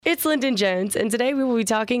It's Lyndon Jones, and today we will be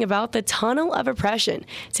talking about the Tunnel of Oppression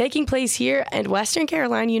taking place here at Western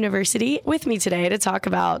Carolina University. With me today to talk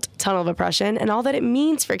about Tunnel of Oppression and all that it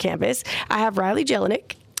means for campus, I have Riley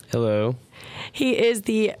Jelinek. Hello. He is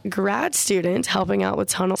the grad student helping out with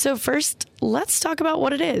Tunnel. So first, let's talk about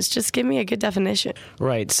what it is. Just give me a good definition.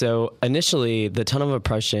 Right. So initially, the Tunnel of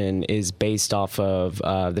Oppression is based off of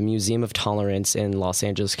the Museum of Tolerance in Los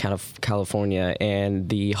Angeles, California, and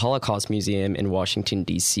the Holocaust Museum in Washington,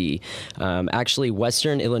 D.C. Actually,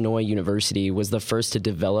 Western Illinois University was the first to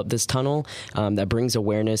develop this tunnel that brings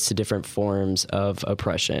awareness to different forms of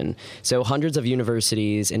oppression. So hundreds of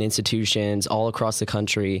universities and institutions all across the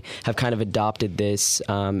country have kind of adopted this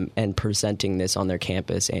and presenting this on their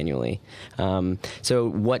campus annually. So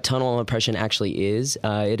what Tunnel of Oppression actually is,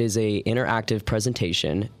 it is a interactive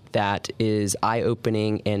presentation that is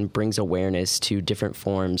eye-opening and brings awareness to different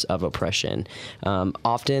forms of oppression.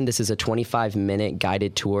 Often this is a 25-minute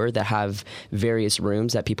guided tour that have various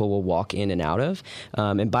rooms that people will walk in and out of.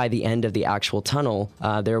 And by the end of the actual tunnel,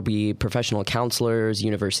 there will be professional counselors,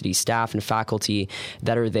 university staff, and faculty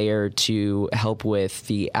that are there to help with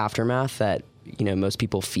the aftermath that most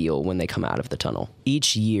people feel when they come out of the tunnel.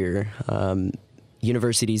 Each year,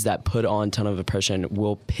 universities that put on Tunnel of Oppression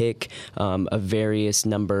will pick a various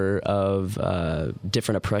number of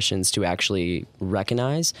different oppressions to actually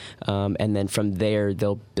recognize. And then from there,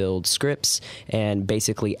 they'll build scripts and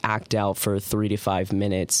basically act out for 3 to 5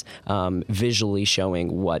 minutes, visually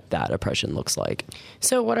showing what that oppression looks like.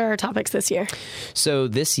 So what are our topics this year? So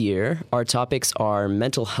this year, our topics are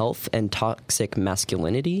mental health and toxic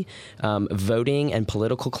masculinity, voting and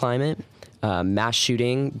political climate, mass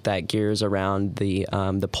shooting that gears around the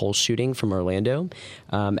Pulse shooting from Orlando,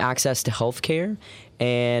 access to health care,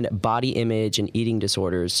 and body image and eating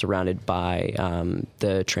disorders surrounded by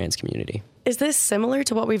the trans community. Is this similar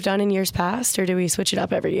to what we've done in years past, or do we switch it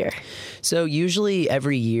up every year? So usually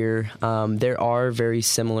every year, there are very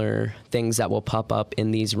similar things that will pop up in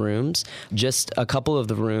these rooms. Just a couple of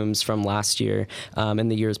the rooms from last year and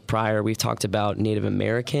the years prior, we've talked about Native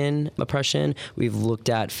American oppression. We've looked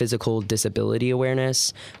at physical disability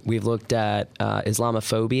awareness. We've looked at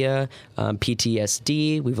Islamophobia,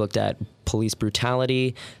 PTSD. We've looked at police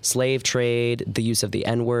brutality, slave trade, the use of the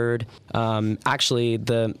N-word. Actually,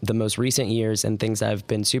 the most recent years and things that have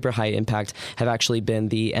been super high impact have actually been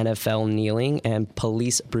the NFL kneeling and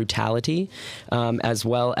police brutality, as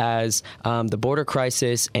well as the border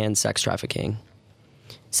crisis and sex trafficking.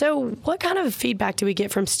 So what kind of feedback do we get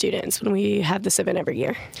from students when we have this event every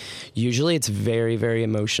year? Usually it's very, very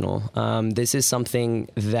emotional. This is something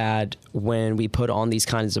that when we put on these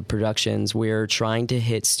kinds of productions, we're trying to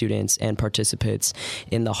hit students and participants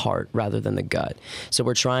in the heart rather than the gut. So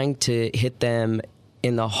we're trying to hit them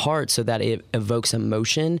in the heart so that it evokes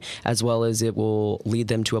emotion, as well as it will lead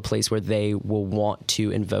them to a place where they will want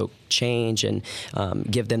to invoke change and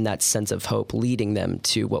give them that sense of hope, leading them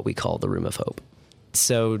to what we call the Room of Hope.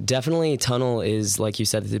 So definitely Tunnel is, like you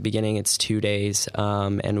said at the beginning, it's 2 days,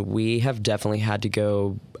 and we have definitely had to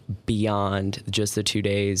go beyond just the 2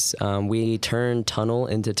 days. We turn Tunnel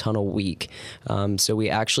into Tunnel Week. So we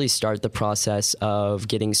actually start the process of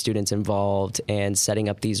getting students involved and setting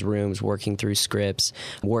up these rooms, working through scripts,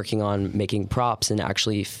 working on making props, and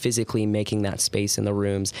actually physically making that space in the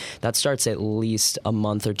rooms. That starts at least a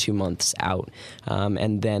month or 2 months out.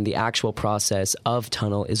 And then the actual process of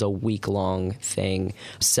Tunnel is a week-long thing,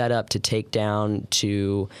 set up to take down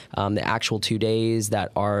to the actual 2 days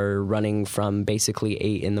that are running from basically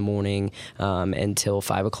 8 in the morning until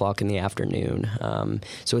 5 o'clock in the afternoon.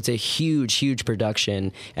 So it's a huge, huge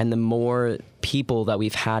production. And the more people that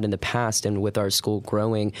we've had in the past and with our school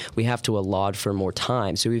growing, we have to allot for more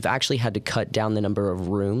time. So we've actually had to cut down the number of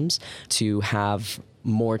rooms to have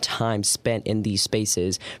more time spent in these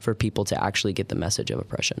spaces for people to actually get the message of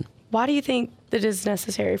oppression. Why do you think that is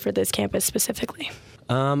necessary for this campus specifically?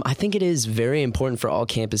 I think it is very important for all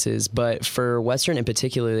campuses, but for Western in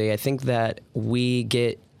particularly, I think that we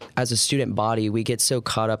get, as a student body, we get so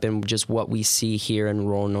caught up in just what we see here in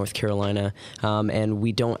rural North Carolina, and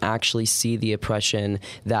we don't actually see the oppression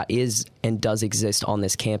that is and does exist on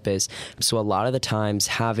this campus. So a lot of the times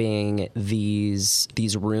having these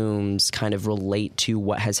rooms kind of relate to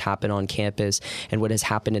what has happened on campus and what has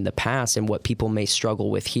happened in the past and what people may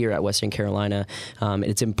struggle with here at Western Carolina.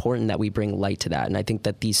 It's important that we bring light to that. And I think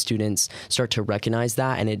that these students start to recognize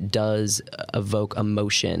that, and it does evoke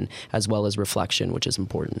emotion as well as reflection, which is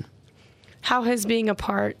important. How has being a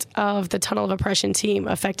part of the Tunnel of Oppression team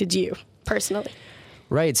affected you personally?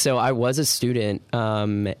 Right. So I was a student,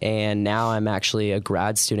 and now I'm actually a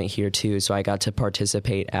grad student here too. So I got to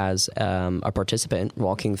participate as a participant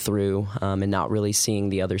walking through and not really seeing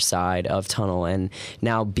the other side of tunnel. And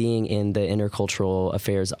now being in the intercultural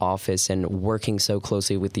affairs office and working so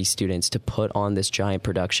closely with these students to put on this giant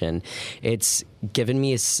production, it's given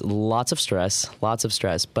me lots of stress,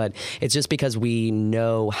 but it's just because we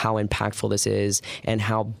know how impactful this is and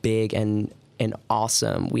how big and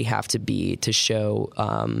awesome we have to be to show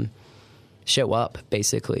up,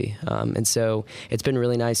 basically. And so it's been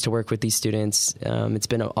really nice to work with these students. It's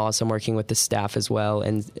been awesome working with the staff as well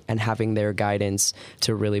and having their guidance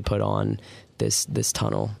to really put on this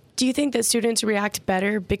tunnel. Do you think that students react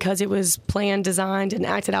better because it was planned, designed, and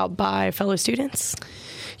acted out by fellow students?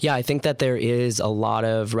 Yeah, I think that there is a lot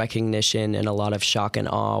of recognition and a lot of shock and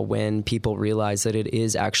awe when people realize that it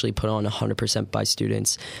is actually put on 100% by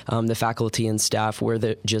students. The faculty and staff were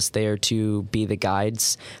just there to be the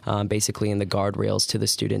guides, basically, and the guardrails to the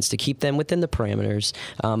students to keep them within the parameters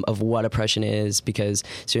of what oppression is, because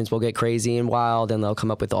students will get crazy and wild and they'll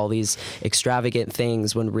come up with all these extravagant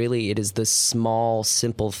things when really it is the small,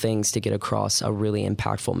 simple things to get across a really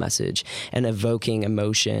impactful message. And evoking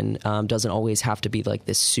emotion doesn't always have to be like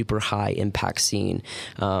this super high impact scene.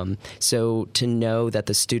 So to know that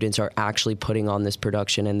the students are actually putting on this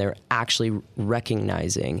production and they're actually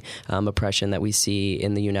recognizing oppression that we see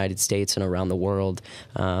in the United States and around the world,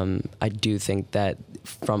 I do think that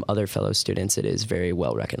from other fellow students, it is very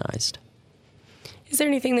well recognized. Is there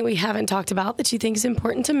anything that we haven't talked about that you think is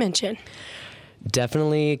important to mention?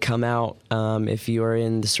 Definitely come out if you are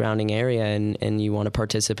in the surrounding area and you want to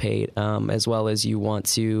participate, as well as you want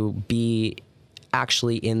to be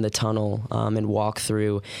actually in the tunnel and walk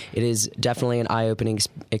through. It is definitely an eye-opening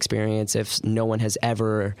experience. If no one has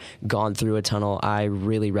ever gone through a tunnel, I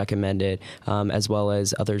really recommend it, as well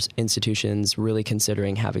as other institutions really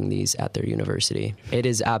considering having these at their university. It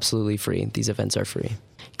is absolutely free. These events are free.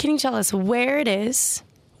 Can you tell us where it is,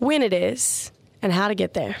 when it is, and how to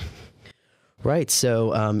get there? Right.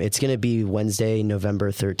 So it's going to be Wednesday,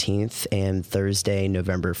 November 13th and Thursday,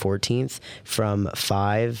 November 14th from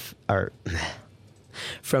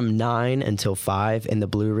 9 until 5 in the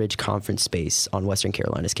Blue Ridge Conference space on Western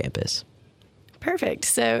Carolina's campus. Perfect.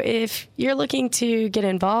 So if you're looking to get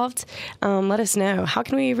involved, let us know. How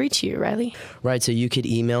can we reach you, Riley? Right. So you could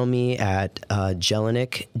email me at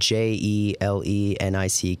Jelenick, JELENICK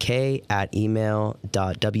 @email.wcu.edu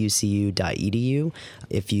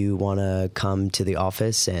if you want to come to the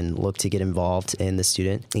office and look to get involved in the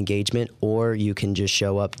student engagement, or you can just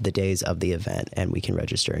show up the days of the event and we can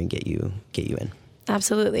register and get you in.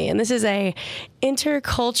 Absolutely. And this is a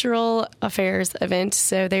intercultural affairs event.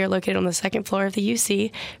 So they are located on the second floor of the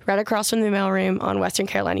UC, right across from the mailroom on Western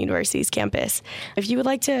Carolina University's campus. If you would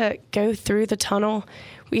like to go through the tunnel,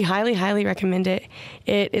 we highly, highly recommend it.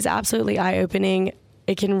 It is absolutely eye-opening.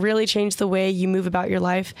 It can really change the way you move about your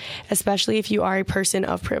life, especially if you are a person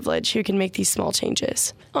of privilege who can make these small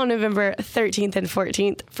changes. On November 13th and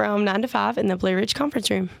 14th from 9 to 5 in the Blue Ridge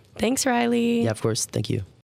Conference Room. Thanks, Riley. Yeah, of course. Thank you.